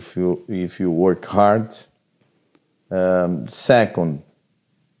dedicated, if you work hard. Second,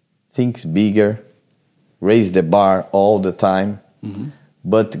 think bigger, raise the bar all the time,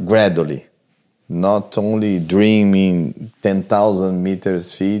 but gradually. Not only dreaming 10,000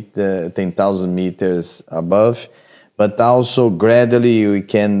 meters above, but also gradually you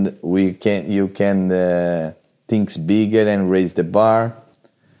can think bigger and raise the bar.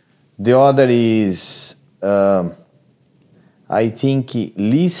 The other is, I think,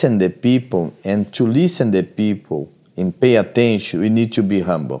 listen the people, and to listen the people and pay attention, you need to be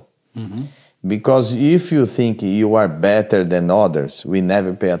humble. Because if you think you are better than others, we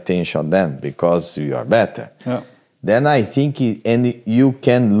never pay attention to them because you are better. Yeah. Then I think you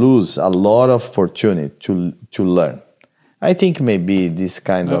can lose a lot of opportunity to learn. I think maybe this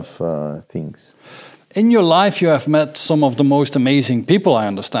kind of things. In your life, you have met some of the most amazing people, I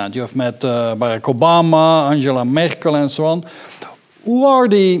understand. You have met Barack Obama, Angela Merkel, and so on. Who are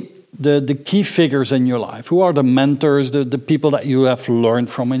the key figures in your life? Who are the mentors, the people that you have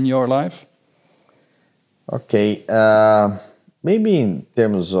learned from in your life? Okay, maybe in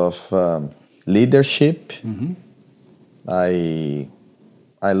terms of leadership, I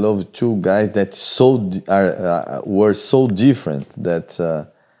love two guys that were so different. That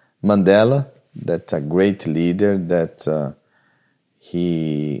Mandela, that a great leader, that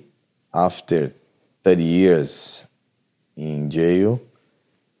he, after 30 years in jail,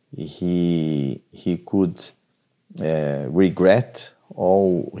 he could regret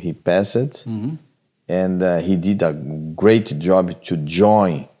all he passed. And he did a great job to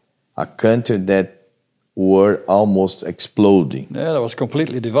join a country that were almost exploding. Yeah, that was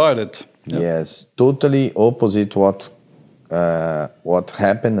completely divided. Yep. Yes, totally opposite what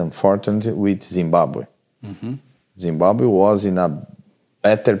happened, unfortunately, with Zimbabwe. Zimbabwe was in a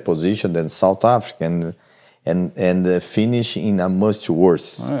better position than South Africa and finished in a much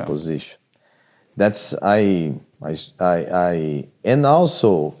worse position. That's and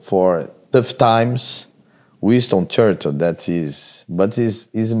also for tough times, Winston Churchill, is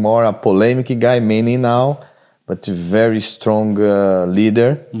more a polemic guy, mainly now, but a very strong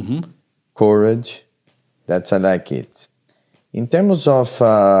leader, courage. That's I like it. In terms of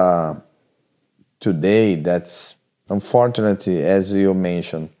today, that's unfortunately, as you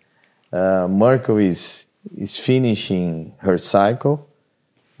mentioned, Merkel is finishing her cycle.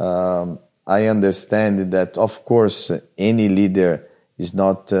 I understand that, of course, any leader is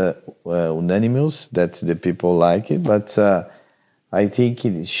not unanimous, that the people like it, but I think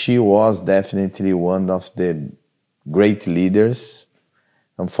she was definitely one of the great leaders.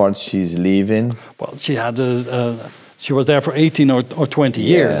 Unfortunately, she's leaving. Well, she was there for 18 or 20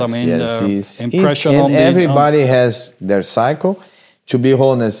 years. Yes, I mean, impression on everybody has their cycle. To be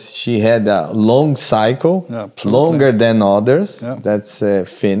honest, she had a long cycle, longer than others. Yeah. That's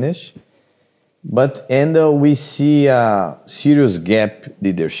finished. But we see a serious gap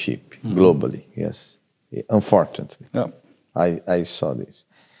leadership globally. Yes, unfortunately. Yeah. I saw this,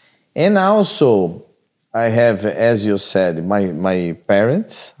 and also I have, as you said, my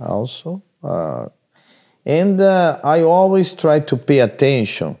parents also, and I always try to pay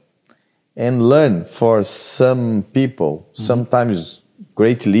attention and learn for some people. Sometimes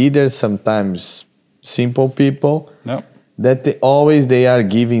great leaders, sometimes simple people. Yeah. That they are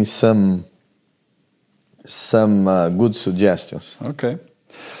giving some good suggestions. Okay.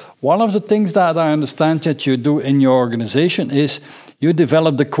 One of the things that I understand that you do in your organization is you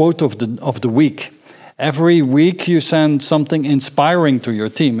develop the quote of the week. Every week you send something inspiring to your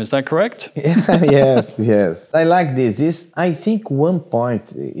team. Is that correct? Yes. I like this. I think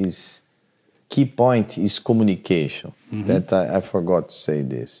key point is communication. That I forgot to say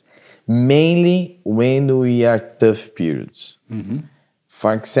this. Mainly when we are tough periods.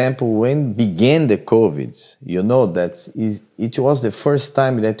 For example, when began the COVID, it was the first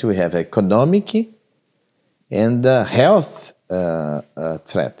time that we have economic and health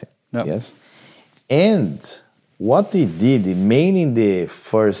threat. Yep. Yes, And what we did, mainly in the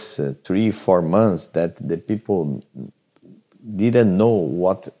first 3-4 months, that the people didn't know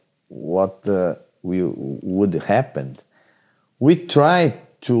what would happen, we tried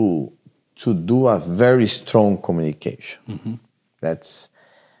to do a very strong communication. That's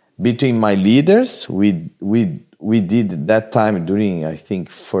between my leaders. We did that time during, I think,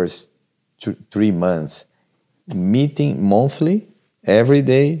 first 3 months, meeting monthly, every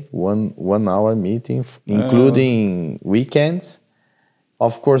day, 1 hour meeting, including weekends.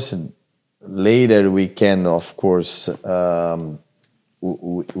 Of course, later we can, of course,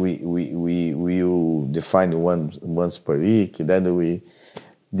 we will define once per week. Then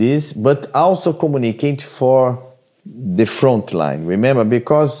but also communicate for the front line. Remember,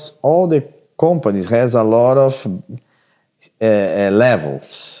 because all the companies has a lot of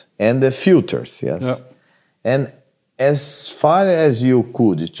levels and the filters, yes. Yeah. And as far as you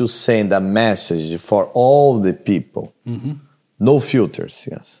could to send a message for all the people, no filters,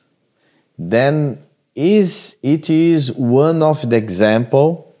 yes. Then it is one of the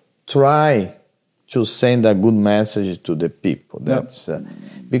example. Try to send a good message to the people. That's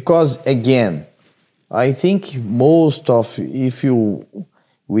because again, I think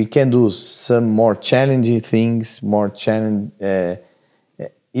we can do some more challenging things,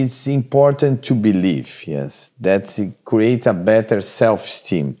 it's important to believe, yes, that it create a better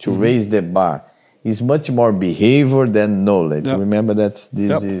self-esteem, to raise the bar. It's much more behavior than knowledge. Yep. Remember this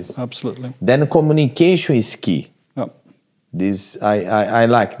is... Absolutely. Then communication is key. Yep. I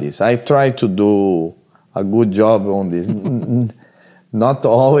like this. I try to do a good job on this. Not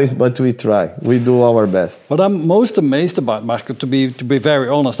always, but we try. We do our best. What I'm most amazed about, Marco, to be very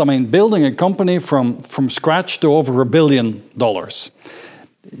honest, I mean, building a company from scratch to over $1 billion.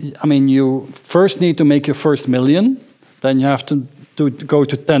 I mean, you first need to make your first million, then you have to go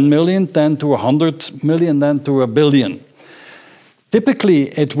to 10 million, then to 100 million, then to $1 billion. Typically,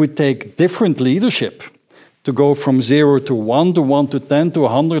 it would take different leadership to go from 0 to 1 to 1 to 10 to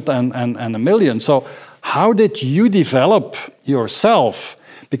 100 and $1 million. So how did you develop yourself?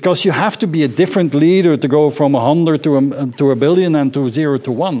 Because you have to be a different leader to go from 100 to $1 billion and to 0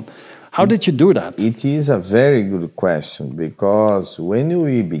 to 1. How did you do that? It is a very good question, because when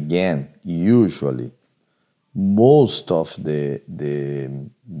we began, usually most of the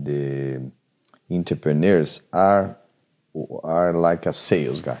entrepreneurs are like a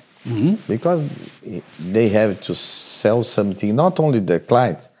sales guy, because they have to sell something, not only the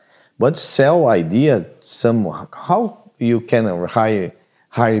clients, but sell idea how you can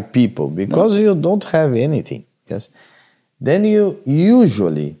hire people, because you don't have anything. Yes. Then you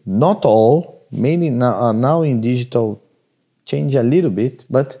usually, not all, mainly now in digital, change a little bit,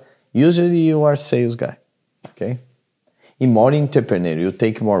 but usually you are a sales guy, okay? In more entrepreneur, you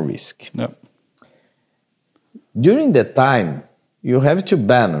take more risk. Yep. During the time, you have to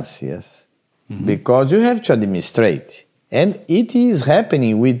balance, yes, because you have to administrate. And it is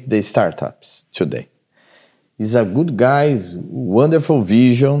happening with the startups today. It's a good guys, wonderful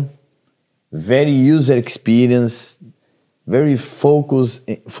vision, very user experience, very focused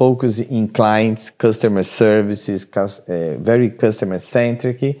in clients, customer services, very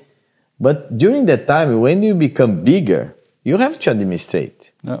customer-centric. But during that time, when you become bigger, you have to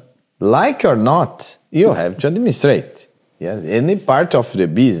administrate. Yeah. Like or not, you have to administrate. Yes, any part of the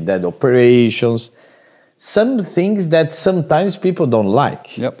business, that operations, some things that sometimes people don't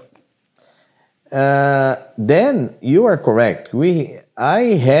like. Yep. Then you are correct. I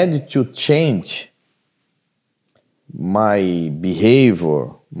had to change my behavior,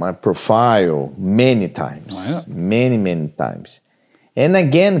 my profile many times, many times. And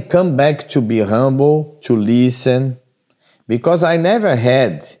again, come back to be humble, to listen, because I never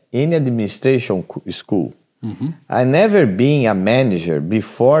had any administration school. I never been a manager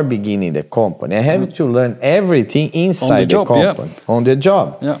before beginning the company. I have to learn everything inside the company, on the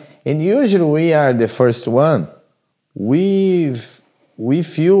job. Yeah. And usually we are the first one. We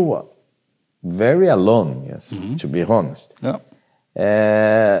feel very alone, yes, to be honest. Yeah.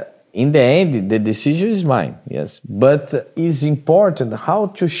 In the end, the decision is mine, yes. But it's important how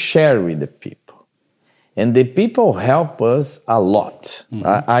to share with the people. And the people help us a lot.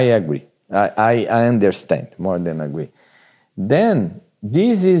 I agree. I understand, more than agree. Then,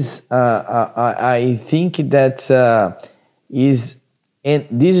 this is, I think that is, and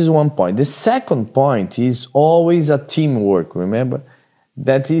this is one point. The second point is always a teamwork, remember?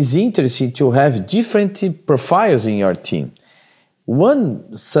 That is interesting to have different profiles in your team.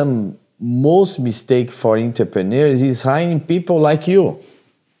 Some most mistake for entrepreneurs is hiring people like you.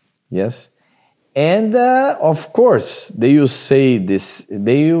 Yes. And of course, they will say this.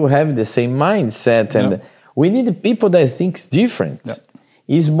 They will have the same mindset, and we need people that think different. Yeah.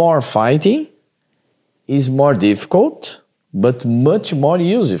 Is more fighting, is more difficult, but much more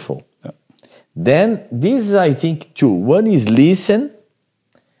useful. Yeah. Then this, I think, two. One is listen,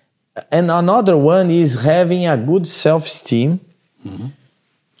 and another one is having a good self-esteem.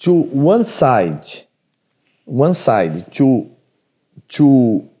 To one side to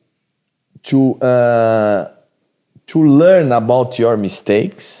learn about your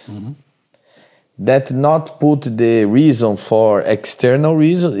mistakes. That not put the reason for external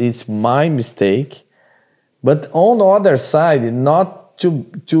reason, it's my mistake. But on the other side, not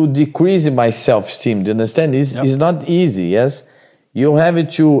to decrease my self-esteem. Do you understand? It's not easy, yes? You have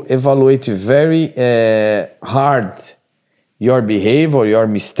to evaluate very hard your behavior, your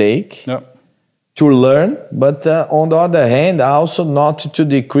mistake, to learn. But on the other hand, also not to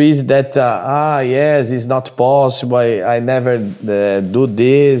decrease that, yes, it's not possible, I never do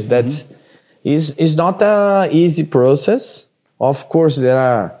this, that's... It's not an easy process. Of course,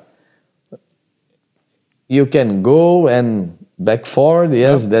 you can go and back forward.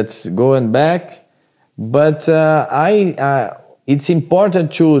 Yes, that's going back. But it's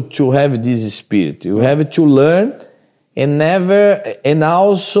important to have this spirit. You have to learn and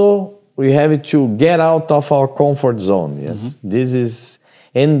also we have to get out of our comfort zone. Yes, this is,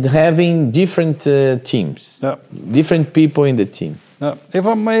 and having different teams, different people in the team. If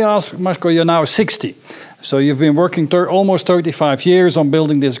I may ask, Marco, you're now 60. So you've been working almost 35 years on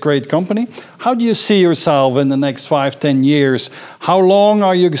building this great company. How do you see yourself in the next 5-10 years? How long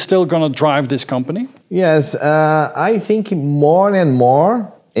are you still going to drive this company? Yes, I think more and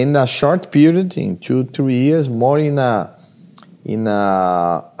more in a short period, in 2-3 years, more in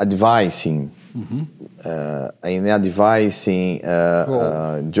advising, in advising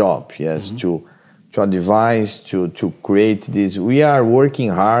job. Yes, to advise, to create this. We are working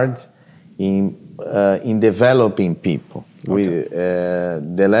hard in developing people,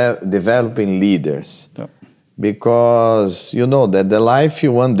 developing leaders. Because you know that the life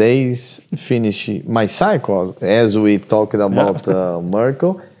one day is finish my cycle, as we talked about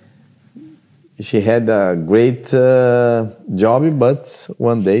Merkel. She had a great job, but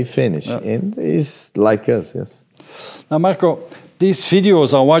one day finish, and it's like us, yes. Now, Marco, these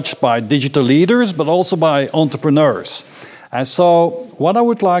videos are watched by digital leaders, but also by entrepreneurs. And so what I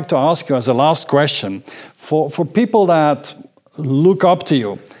would like to ask you as a last question, for people that look up to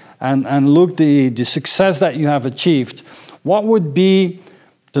you and look the success that you have achieved, what would be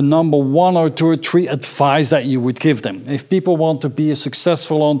the number 1 or 2 or 3 advice that you would give them? If people want to be a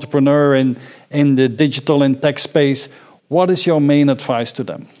successful entrepreneur in the digital and tech space, what is your main advice to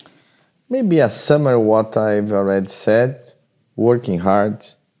them? Maybe a summary of what I've already said. Working hard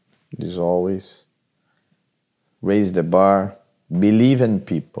is always. Raise the bar. Believe in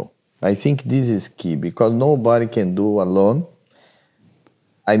people. I think this is key because nobody can do alone.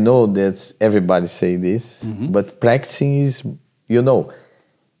 I know that everybody say this, but practicing is,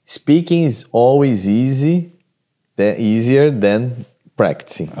 speaking is always easier than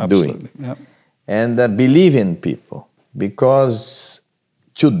practicing, doing. Yeah. And believe in people because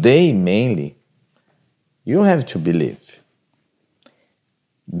today mainly, you have to believe.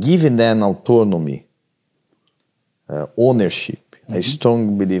 Giving them autonomy, ownership, I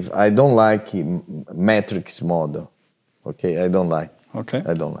strong believe. I don't like matrix model. Okay, I don't like. Okay.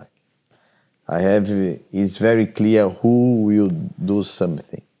 I don't like. It's very clear who will do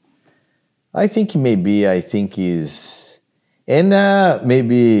something. I think is, and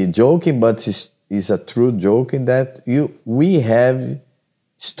maybe joking, but it's a true joke in that we have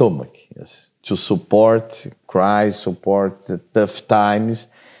stomach, yes, to support the tough times,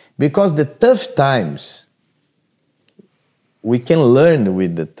 because the tough times, we can learn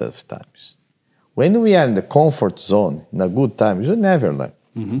with the tough times. When we are in the comfort zone, in the good times, you never learn.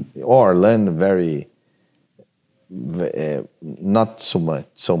 Or learn very, not so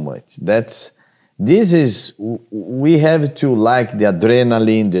much. We have to like the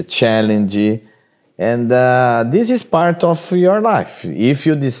adrenaline, the challenge, and this is part of your life. If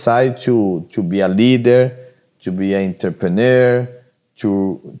you decide to be a leader, to be an entrepreneur,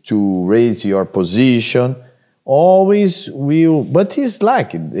 to raise your position, always will. But it's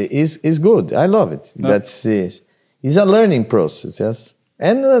good. I love it. No. It's a learning process, yes.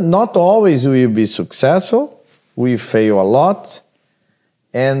 And not always will be successful. We fail a lot,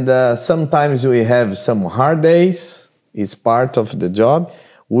 and sometimes we have some hard days. It's part of the job.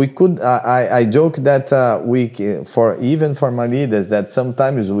 We could. I joke that for my leaders, that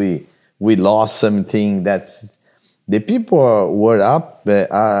sometimes we lost something The people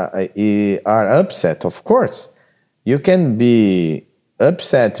are upset, of course. You can be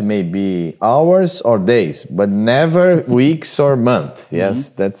upset maybe hours or days, but never weeks or months.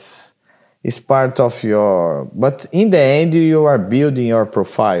 Yes, it's part of your. But in the end, you are building your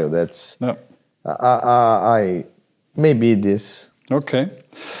profile. That's maybe this. Okay,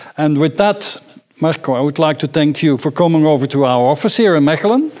 and with that, Marco, I would like to thank you for coming over to our office here in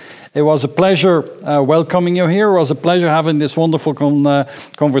Mechelen. It was a pleasure welcoming you here. It was a pleasure having this wonderful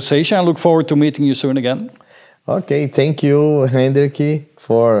conversation. I look forward to meeting you soon again. Okay, thank you, Hendrik,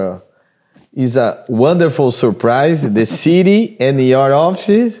 for it's a wonderful surprise. The city and your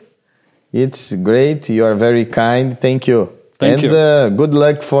offices, it's great. You are very kind. Thank you. Thank you. Good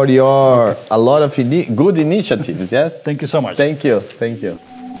luck for your a lot of good initiatives. Yes. Thank you so much. Thank you. Thank you.